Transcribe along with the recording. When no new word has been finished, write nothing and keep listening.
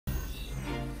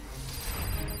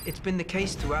It's been the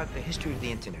case throughout the history of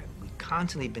the internet. We've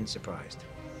constantly been surprised.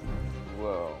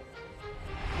 Whoa.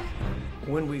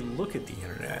 When we look at the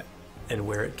internet and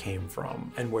where it came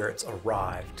from and where it's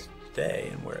arrived today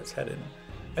and where it's headed,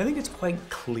 I think it's quite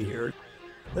clear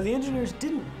that the engineers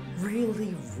didn't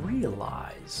really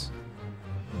realize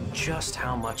just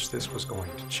how much this was going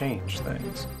to change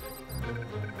things.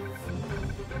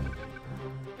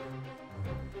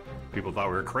 People thought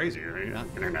we were crazy. The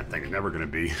internet thing is never going to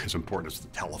be as important as the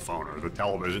telephone or the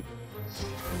television.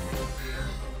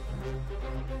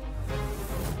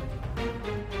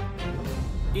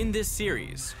 In this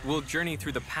series, we'll journey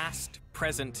through the past,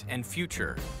 present, and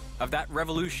future of that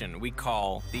revolution we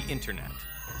call the internet.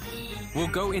 We'll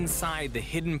go inside the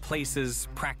hidden places,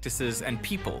 practices, and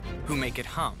people who make it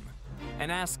hum, and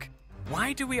ask,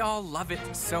 why do we all love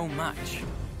it so much?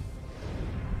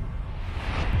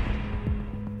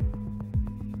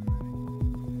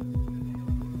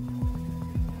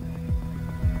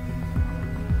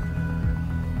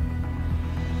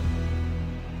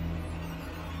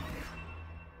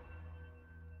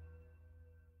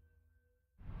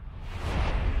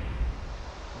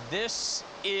 This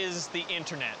is the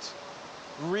internet.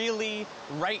 Really,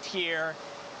 right here.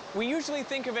 We usually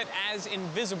think of it as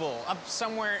invisible, up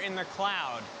somewhere in the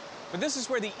cloud. But this is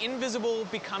where the invisible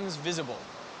becomes visible,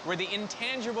 where the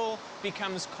intangible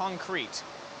becomes concrete.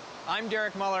 I'm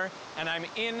Derek Muller, and I'm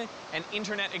in an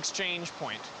internet exchange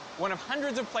point, one of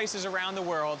hundreds of places around the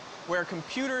world where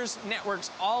computers, networks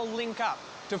all link up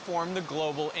to form the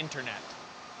global internet.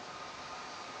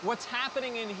 What's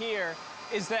happening in here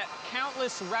is that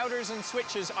countless routers and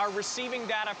switches are receiving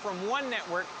data from one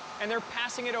network and they're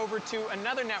passing it over to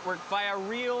another network via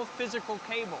real physical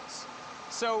cables.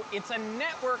 So it's a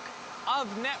network of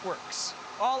networks,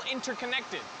 all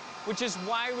interconnected, which is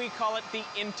why we call it the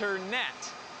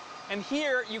internet. And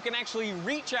here you can actually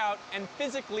reach out and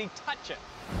physically touch it.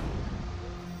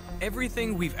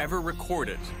 Everything we've ever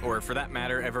recorded, or for that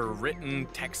matter, ever written,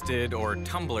 texted, or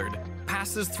Tumblred,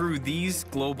 passes through these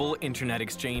global internet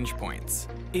exchange points.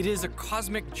 It is a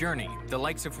cosmic journey, the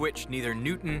likes of which neither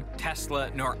Newton, Tesla,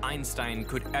 nor Einstein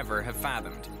could ever have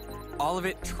fathomed. All of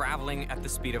it traveling at the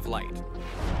speed of light.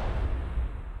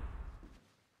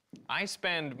 I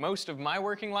spend most of my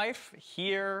working life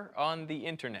here on the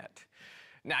internet.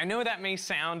 Now, I know that may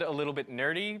sound a little bit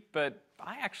nerdy, but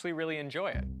I actually really enjoy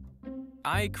it.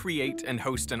 I create and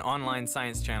host an online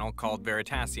science channel called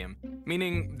Veritasium,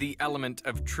 meaning the element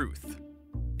of truth.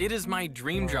 It is my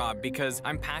dream job because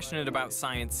I'm passionate about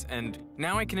science, and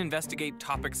now I can investigate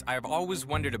topics I've always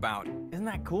wondered about. Isn't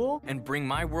that cool? And bring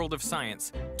my world of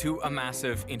science to a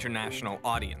massive international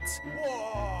audience.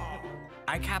 Whoa.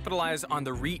 I capitalize on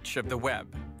the reach of the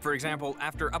web. For example,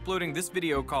 after uploading this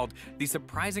video called The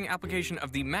Surprising Application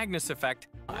of the Magnus Effect.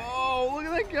 Oh, look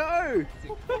at that go!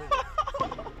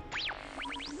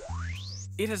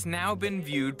 It has now been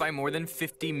viewed by more than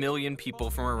 50 million people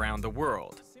from around the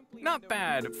world. Not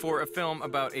bad for a film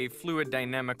about a fluid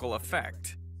dynamical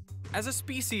effect. As a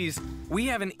species, we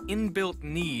have an inbuilt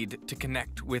need to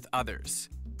connect with others,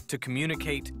 to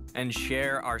communicate and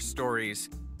share our stories,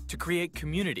 to create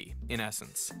community, in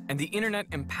essence. And the internet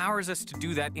empowers us to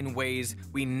do that in ways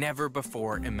we never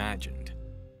before imagined.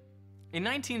 In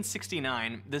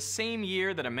 1969, the same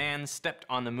year that a man stepped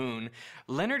on the moon,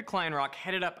 Leonard Kleinrock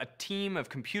headed up a team of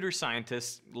computer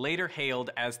scientists later hailed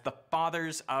as the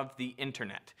fathers of the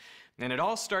internet. And it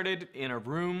all started in a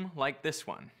room like this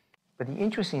one. But the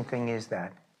interesting thing is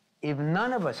that if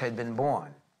none of us had been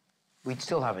born, we'd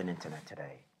still have an internet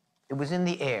today. It was in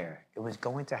the air. It was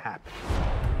going to happen.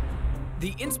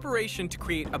 The inspiration to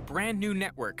create a brand new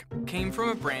network came from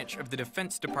a branch of the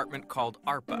Defense Department called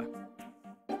ARPA,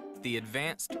 the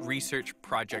Advanced Research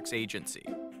Projects Agency.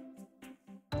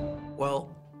 Well,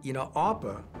 you know,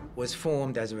 ARPA was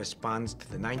formed as a response to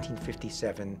the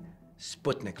 1957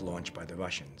 Sputnik launch by the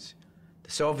Russians.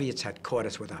 The Soviets had caught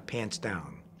us with our pants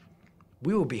down.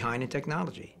 We were behind in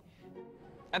technology.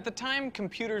 At the time,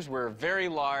 computers were very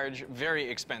large, very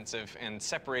expensive, and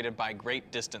separated by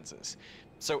great distances.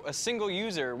 So a single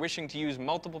user wishing to use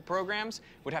multiple programs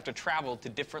would have to travel to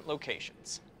different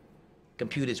locations.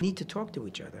 Computers need to talk to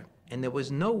each other, and there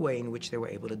was no way in which they were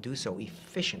able to do so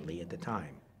efficiently at the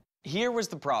time. Here was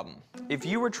the problem. If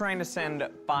you were trying to send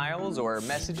files or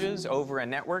messages over a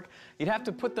network, you'd have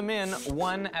to put them in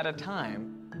one at a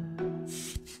time.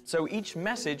 So each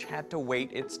message had to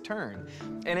wait its turn.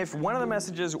 And if one of the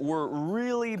messages were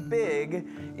really big,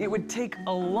 it would take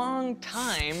a long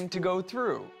time to go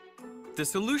through. The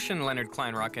solution Leonard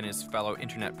Kleinrock and his fellow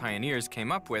internet pioneers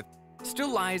came up with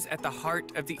still lies at the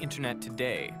heart of the internet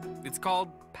today. It's called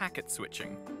packet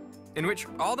switching. in which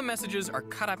all the messages are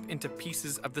cut up into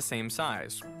pieces of the same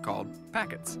size, called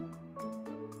packets.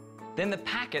 Then the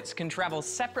packets can travel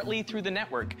separately through the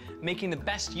network, making the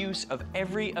best use of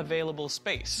every available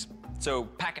space. So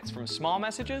packets from small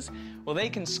messages, well, they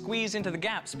can squeeze into the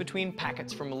gaps between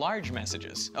packets from large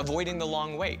messages, avoiding the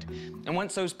long wait. And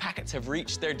once those packets have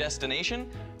reached their destination,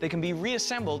 they can be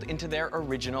reassembled into their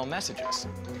original messages.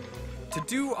 To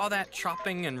do all that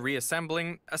chopping and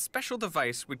reassembling, a special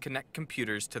device would connect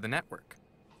computers to the network.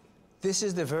 This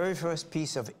is the very first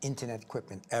piece of internet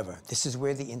equipment ever. This is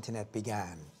where the internet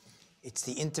began. It's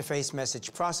the interface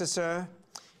message processor.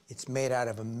 It's made out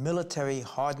of a military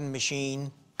hardened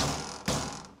machine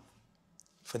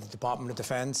for the Department of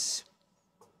Defense.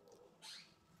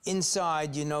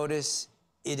 Inside, you notice,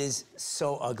 it is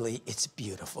so ugly, it's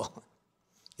beautiful.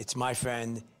 It's my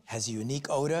friend, has a unique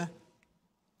odor,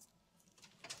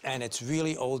 and it's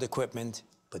really old equipment,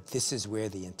 but this is where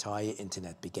the entire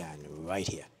internet began, right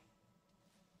here.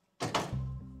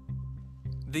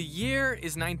 The year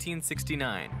is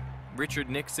 1969. Richard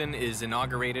Nixon is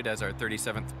inaugurated as our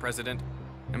 37th president,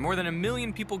 and more than 1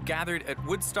 million people gathered at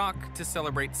Woodstock to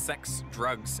celebrate sex,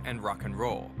 drugs, and rock and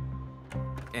roll.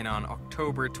 And on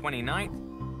October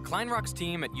 29th, Kleinrock's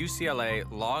team at UCLA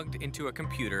logged into a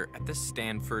computer at the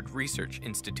Stanford Research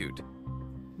Institute.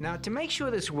 Now, to make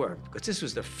sure this worked, because this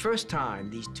was the first time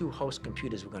these two host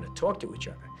computers were going to talk to each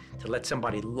other, to let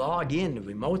somebody log in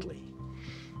remotely,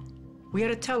 we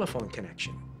had a telephone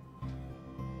connection,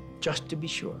 just to be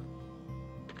sure.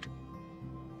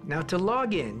 Now, to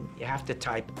log in, you have to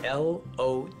type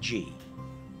L-O-G.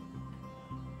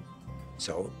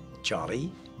 So,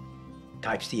 Charlie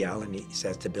types the L and he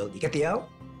says to Bill, "You get the L?"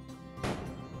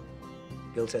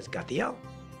 Bill says, "Got the L."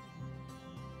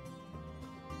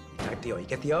 You type the O. "You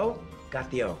get the O?"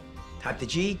 "Got the O." Type the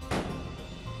G.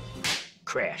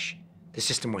 Crash. The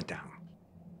system went down.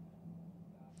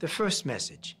 The first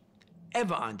message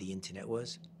ever on the internet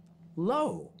was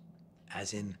 "lo,"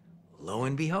 as in lo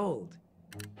and behold.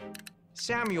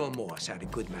 Samuel Morse had a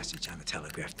good message on the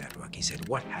telegraph network. He said,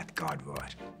 "What hath God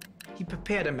wrought?" He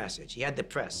prepared a message. He had the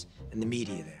press and the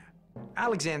media there.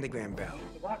 Alexander Graham Bell,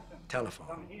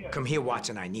 telephone. "Come here,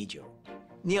 Watson, I need you."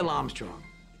 Neil Armstrong,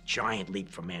 a giant leap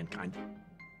for mankind.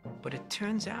 But it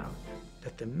turns out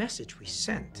that the message we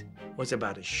sent was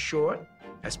about as short,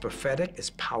 as prophetic, as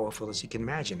powerful as you can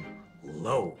imagine.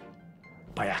 Lo,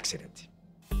 by accident.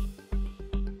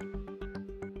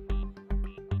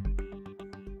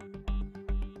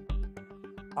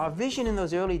 Our vision in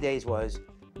those early days was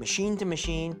machine to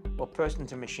machine or person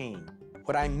to machine.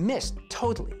 What I missed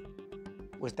totally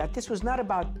was that this was not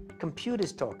about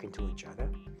computers talking to each other.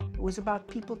 It was about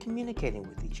people communicating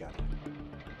with each other.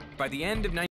 By the end of